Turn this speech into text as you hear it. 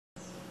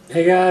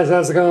Hey guys,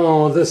 how's it going?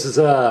 Well, this is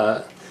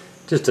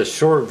just a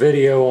short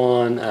video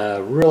on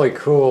a really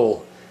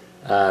cool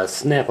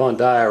snap-on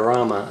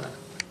diorama.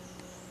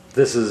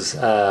 This is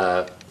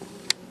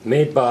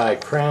made by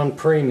Crown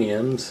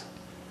Premiums,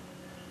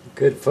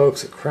 good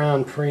folks at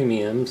Crown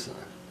Premiums,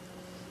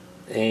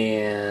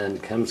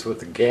 and comes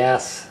with a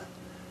gas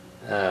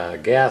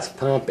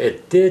pump.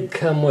 It did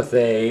come with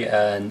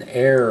an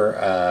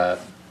air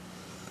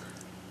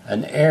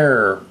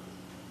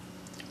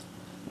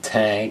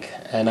tank,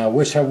 and I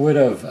wish I would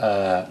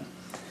have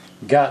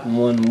gotten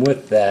one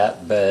with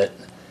that, but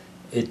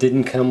it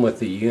didn't come with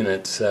the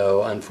unit,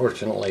 so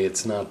unfortunately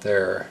it's not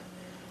there.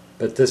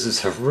 But this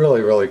is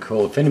really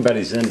cool. If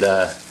anybody's into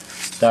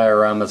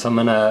dioramas, I'm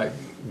gonna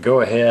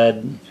go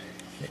ahead.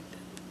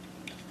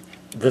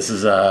 This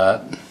is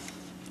a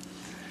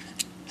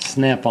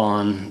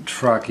snap-on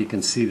truck. You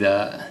can see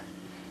the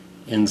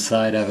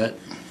inside of it,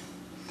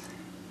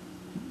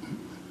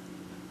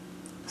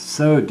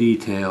 so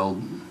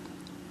detailed.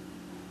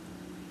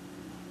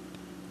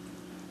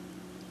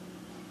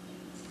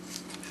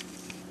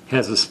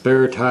 Has a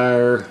spare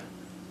tire,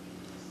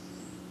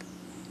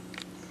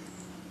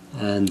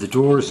 and the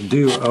doors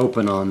do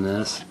open on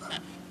this.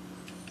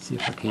 Let's see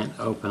if I can't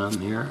open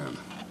them here.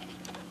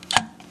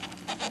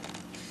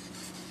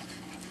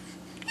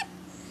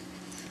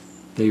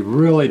 They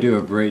really do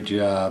a great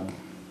job,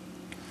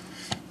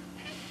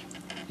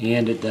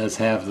 and it does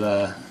have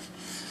the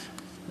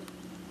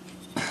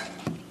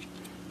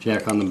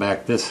jack on the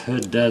back. This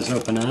hood does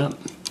open up.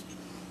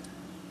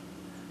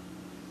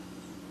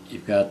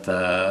 You've got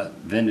the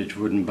vintage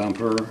wooden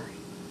bumper,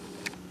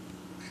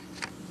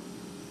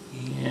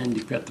 and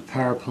you've got the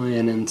power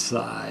plant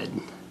inside.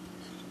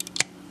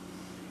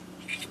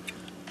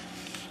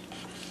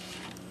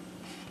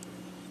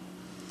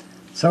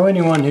 So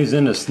anyone who's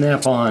into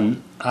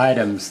snap-on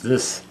items,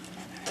 this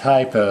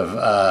type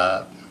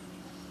of,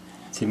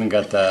 it's even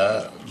got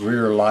the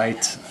rear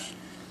lights.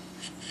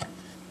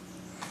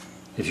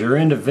 If you're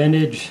into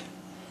vintage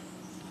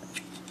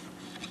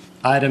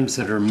items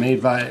that are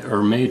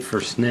made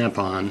for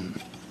snap-on,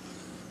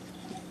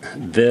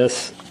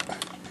 this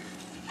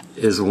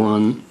is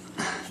one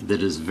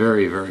that is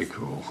very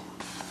cool.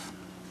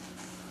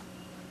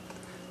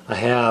 I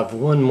have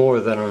one more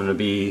that I'm going to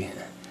be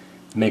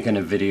making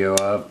a video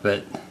of,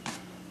 but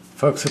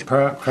folks at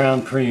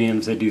Crown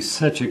Premiums, they do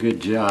such a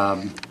good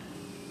job,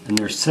 and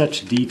there's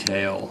such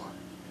detail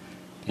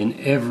in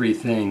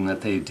everything that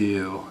they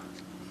do.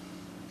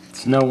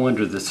 It's no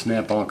wonder that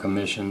Snap-on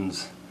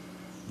commissions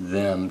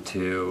them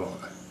to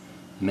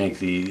make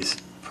these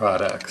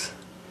products.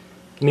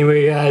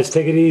 Anyway guys,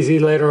 take it easy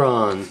later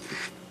on.